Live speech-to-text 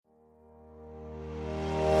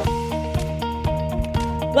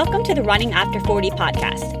Welcome to the Running After 40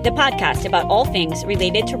 podcast, the podcast about all things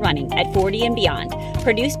related to running at 40 and beyond,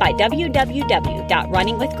 produced by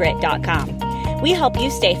www.runningwithgrit.com. We help you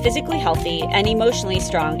stay physically healthy and emotionally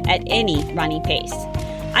strong at any running pace.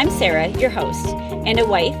 I'm Sarah, your host, and a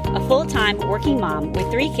wife, a full-time working mom with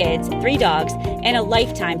 3 kids, 3 dogs, and a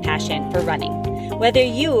lifetime passion for running. Whether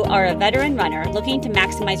you are a veteran runner looking to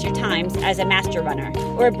maximize your times as a master runner,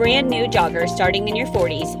 or a brand new jogger starting in your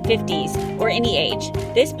 40s, 50s, or any age,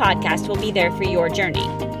 this podcast will be there for your journey.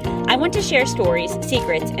 I want to share stories,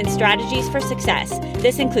 secrets, and strategies for success.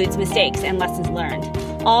 This includes mistakes and lessons learned,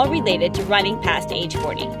 all related to running past age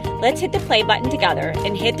 40. Let's hit the play button together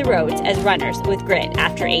and hit the roads as runners with grit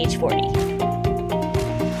after age 40.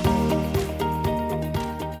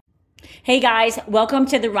 Hey guys, welcome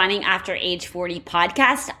to the Running After Age 40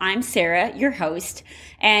 podcast. I'm Sarah, your host,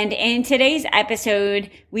 and in today's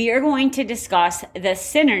episode, we are going to discuss the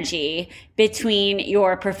synergy between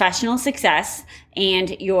your professional success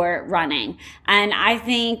and your running. And I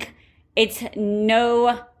think it's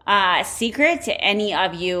no secret to any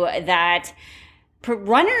of you that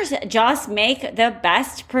runners just make the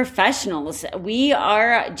best professionals. We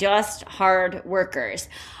are just hard workers.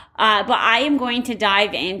 But I am going to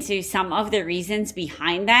dive into some of the reasons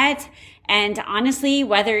behind that. And honestly,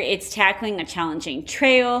 whether it's tackling a challenging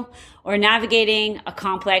trail or navigating a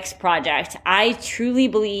complex project, I truly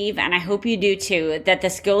believe, and I hope you do too, that the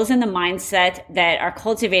skills and the mindset that are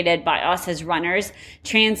cultivated by us as runners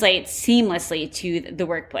translate seamlessly to the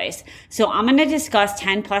workplace. So I'm going to discuss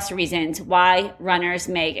 10 plus reasons why runners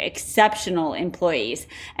make exceptional employees.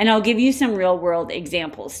 And I'll give you some real world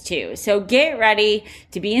examples too. So get ready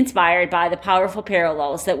to be inspired by the powerful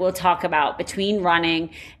parallels that we'll talk about between running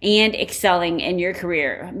and excelling in your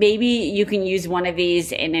career. Maybe you can use one of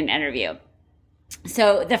these in an interview.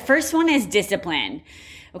 So the first one is discipline.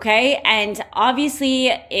 Okay. And obviously,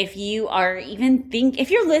 if you're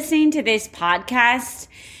listening to this podcast,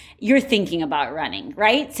 you're thinking about running,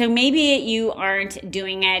 right? So maybe you aren't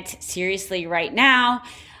doing it seriously right now.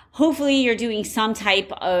 Hopefully you're doing some type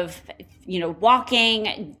of,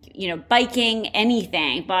 walking, biking,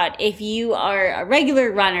 anything. But if you are a regular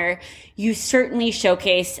runner, you certainly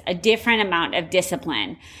showcase a different amount of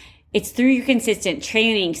discipline. It's through your consistent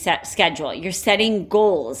training schedule. You're setting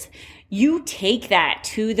goals. You take that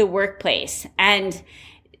to the workplace. And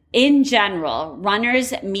in general,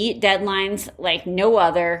 runners meet deadlines like no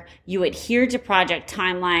other. You adhere to project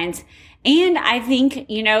timelines. And I think,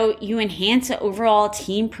 you enhance overall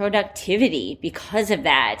team productivity because of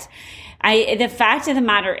that. The fact of the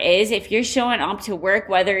matter is, if you're showing up to work,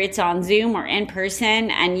 whether it's on Zoom or in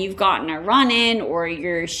person, and you've gotten a run in or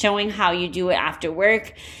you're showing how you do it after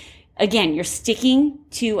work, again, you're sticking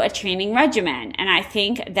to a training regimen. And I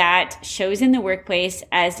think that shows in the workplace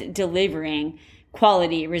as delivering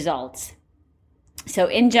quality results. So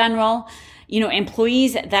in general,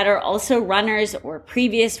 employees that are also runners or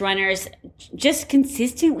previous runners just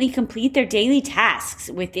consistently complete their daily tasks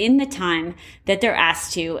within the time that they're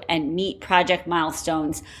asked to and meet project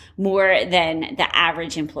milestones more than the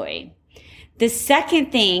average employee. The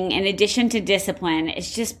second thing, in addition to discipline,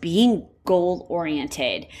 is just being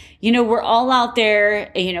goal-oriented. We're all out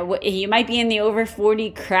there, you might be in the over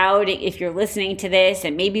 40 crowd if you're listening to this,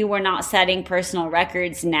 and maybe we're not setting personal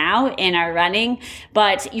records now in our running,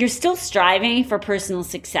 but you're still striving for personal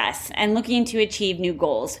success and looking to achieve new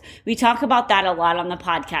goals. We talk about that a lot on the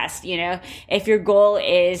podcast. If your goal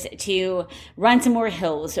is to run some more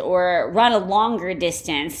hills or run a longer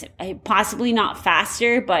distance, possibly not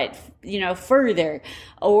faster, but further,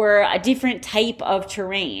 or a different type of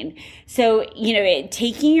terrain. So,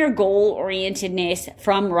 taking your goal-orientedness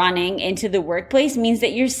from running into the workplace means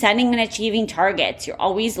that you're setting and achieving targets. You're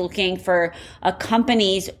always looking for a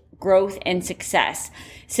company's growth and success.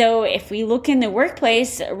 So if we look in the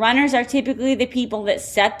workplace, runners are typically the people that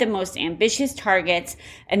set the most ambitious targets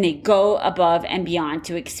and they go above and beyond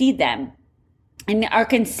to exceed them, and are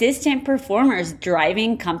consistent performers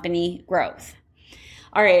driving company growth.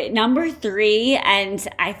 All right, number 3, and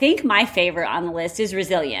I think my favorite on the list is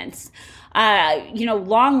resilience.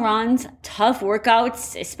 Long runs, tough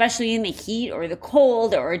workouts, especially in the heat or the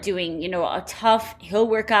cold, or doing, a tough hill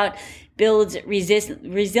workout builds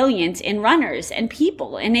resilience in runners and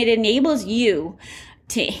people. And it enables you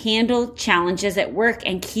to handle challenges at work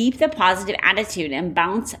and keep the positive attitude and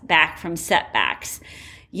bounce back from setbacks.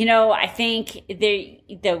 I think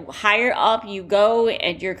the higher up you go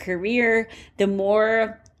at your career, the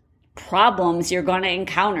more problems you're going to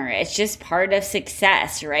encounter. It's just part of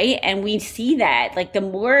success, right? And we see that,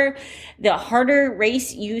 the harder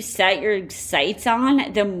race you set your sights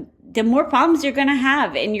on, the the more problems you're going to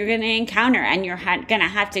have and you're going to encounter, and you're going to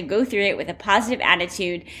have to go through it with a positive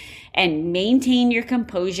attitude and maintain your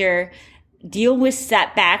composure, deal with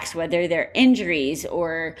setbacks, whether they're injuries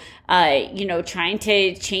or, trying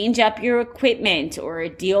to change up your equipment, or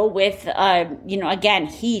deal with, again,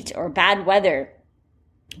 heat or bad weather.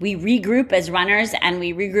 We regroup as runners, and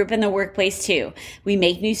we regroup in the workplace too. We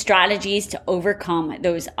make new strategies to overcome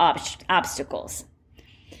those obstacles.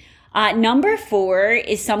 Number 4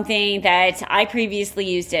 is something that I previously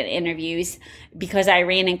used at interviews because I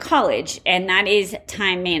ran in college, and that is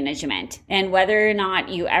time management. And whether or not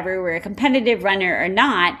you ever were a competitive runner or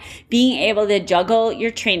not, being able to juggle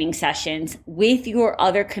your training sessions with your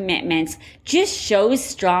other commitments just shows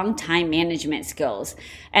strong time management skills.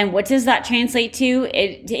 And what does that translate to?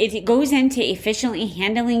 It goes into efficiently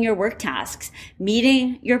handling your work tasks,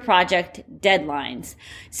 meeting your project deadlines.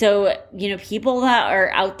 So, people that are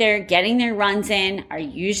out there getting their runs in are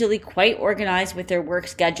usually quite organized with their work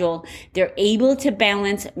schedule. They're able to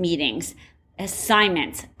balance meetings,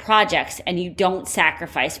 assignments, projects, and you don't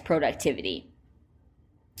sacrifice productivity.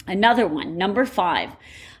 Another one, number 5.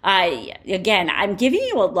 Again, I'm giving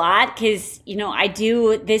you a lot because, I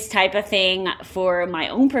do this type of thing for my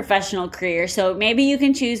own professional career. So maybe you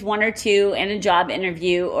can choose 1 or 2 in a job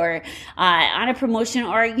interview or on a promotion,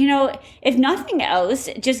 or, if nothing else,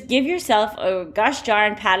 just give yourself a gosh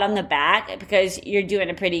darn pat on the back because you're doing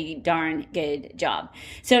a pretty darn good job.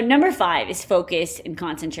 So number 5 is focus and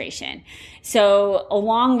concentration. So a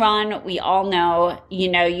long run, we all know,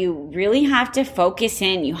 you really have to focus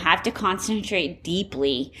in, you have to concentrate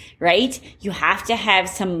deeply, right? You have to have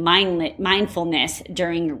some mindfulness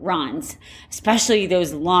during runs, especially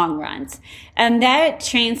those long runs. And that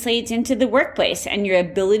translates into the workplace and your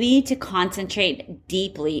ability to concentrate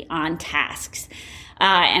deeply on tasks.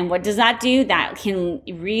 And what does that do? That can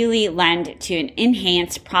really lend to an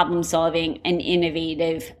enhanced problem solving and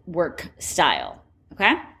innovative work style.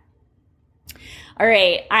 Okay? All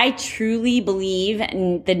right, I truly believe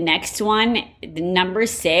in the next one, the number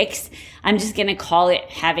 6, I'm just going to call it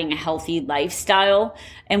having a healthy lifestyle.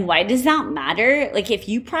 And why does that matter? Like, if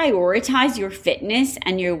you prioritize your fitness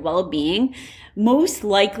and your well-being, most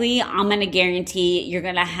likely I'm going to guarantee you're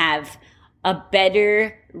going to have a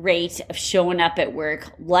better rate of showing up at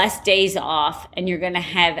work, less days off, and you're going to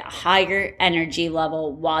have a higher energy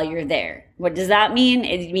level while you're there. What does that mean?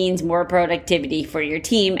 It means more productivity for your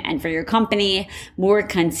team and for your company, more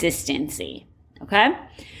consistency. Okay?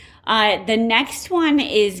 The next one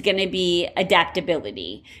is going to be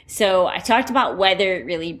adaptability. So I talked about weather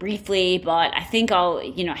really briefly, but I think I'll,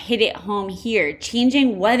 hit it home here.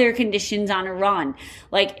 Changing weather conditions on a run.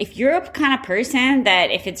 Like, if you're a kind of person that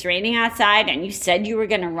if it's raining outside and you said you were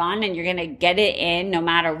going to run and you're going to get it in no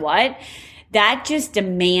matter what, that just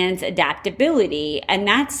demands adaptability, and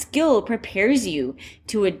that skill prepares you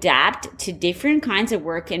to adapt to different kinds of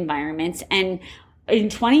work environments. And in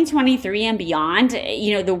 2023 and beyond,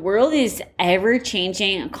 the world is ever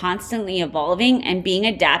changing, constantly evolving, and being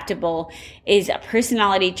adaptable is a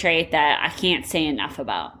personality trait that I can't say enough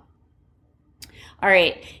about. All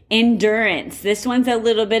right, endurance. This one's a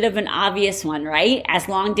little bit of an obvious one, right? As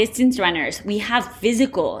long distance runners, we have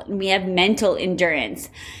physical and we have mental endurance.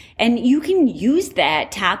 And you can use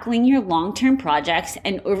that tackling your long-term projects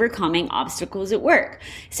and overcoming obstacles at work.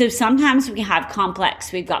 So sometimes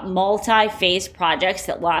we've got multi-phase projects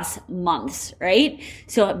that last months, right?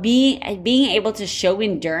 So being able to show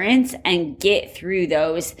endurance and get through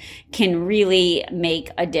those can really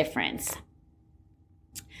make a difference.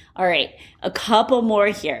 All right, a couple more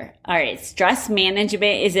here. All right, stress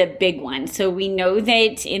management is a big one. So we know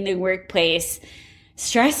that in the workplace,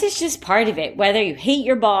 stress is just part of it. Whether you hate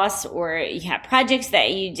your boss or you have projects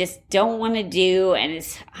that you just don't want to do and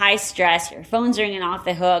it's high stress, your phone's ringing off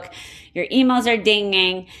the hook, your emails are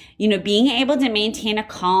dinging, being able to maintain a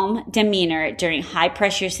calm demeanor during high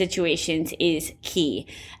pressure situations is key.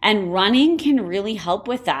 And running can really help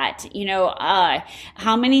with that.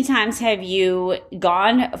 How many times have you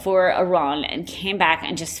gone for a run and came back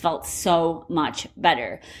and just felt so much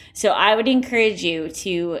better? So I would encourage you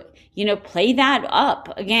to play that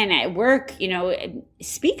up again at work,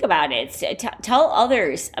 speak about it. Tell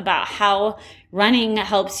others about how running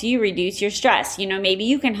helps you reduce your stress. Maybe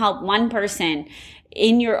you can help one person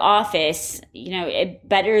in your office,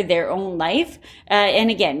 better their own life. And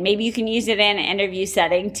again, maybe you can use it in an interview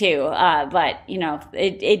setting too. But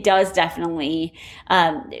it does definitely,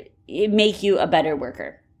 make you a better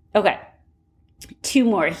worker. Okay. 2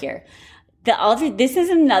 more here. This is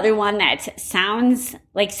another one that sounds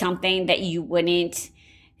like something that you wouldn't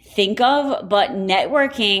think of, but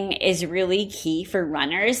networking is really key for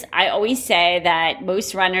runners. I always say that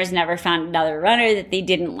most runners never found another runner that they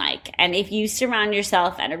didn't like. And if you surround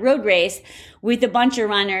yourself at a road race with a bunch of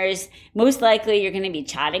runners, most likely you're going to be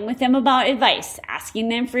chatting with them about advice, asking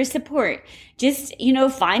them for support, just,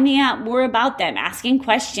 finding out more about them, asking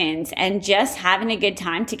questions, and just having a good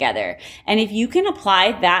time together. And if you can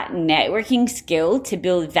apply that networking skill to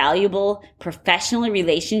build valuable professional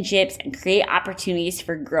relationships and create opportunities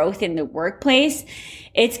for growth in the workplace,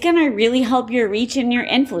 it's going to really help your reach and your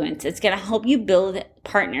influence. It's going to help you build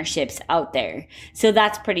partnerships out there. So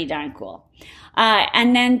that's pretty darn cool.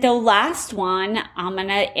 And then the last one I'm going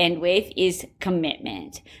to end with is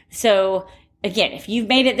commitment. So again, if you've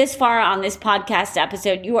made it this far on this podcast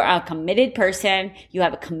episode, you are a committed person. You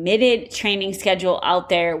have a committed training schedule out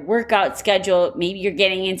there, workout schedule. Maybe you're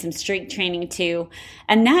getting in some strength training too.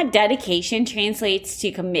 And that dedication translates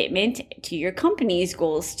to commitment to your company's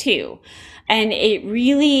goals too. And it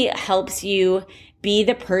really helps you be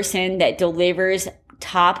the person that delivers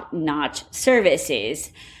top-notch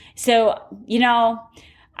services. So,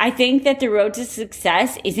 I think that the road to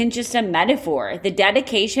success isn't just a metaphor. The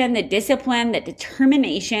dedication, the discipline, the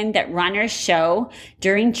determination that runners show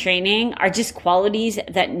during training are just qualities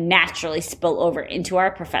that naturally spill over into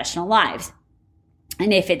our professional lives.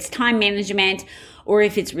 And if it's time management, or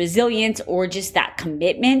if it's resilience, or just that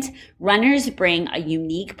commitment, runners bring a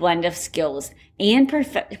unique blend of skills and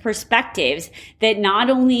perspectives that not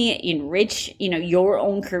only enrich, your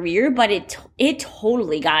own career, but it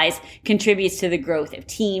totally, guys, contributes to the growth of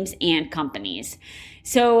teams and companies.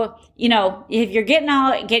 So, if you're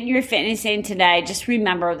getting your fitness in today, just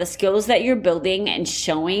remember the skills that you're building and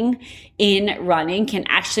showing in running can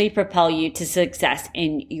actually propel you to success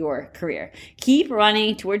in your career. Keep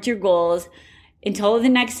running towards your goals. Until the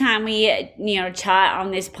next time we, chat on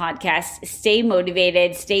this podcast, stay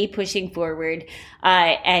motivated, stay pushing forward,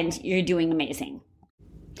 and you're doing amazing.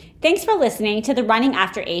 Thanks for listening to the Running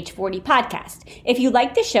After Age 40 podcast. If you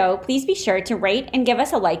like the show, please be sure to rate and give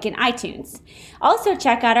us a like in iTunes. Also,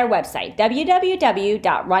 check out our website,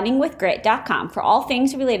 www.runningwithgrit.com, for all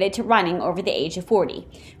things related to running over the age of 40.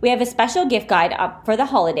 We have a special gift guide up for the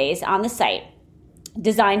holidays on the site,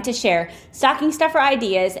 designed to share stocking stuffer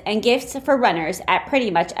ideas and gifts for runners at pretty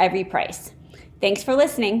much every price. Thanks for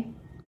listening.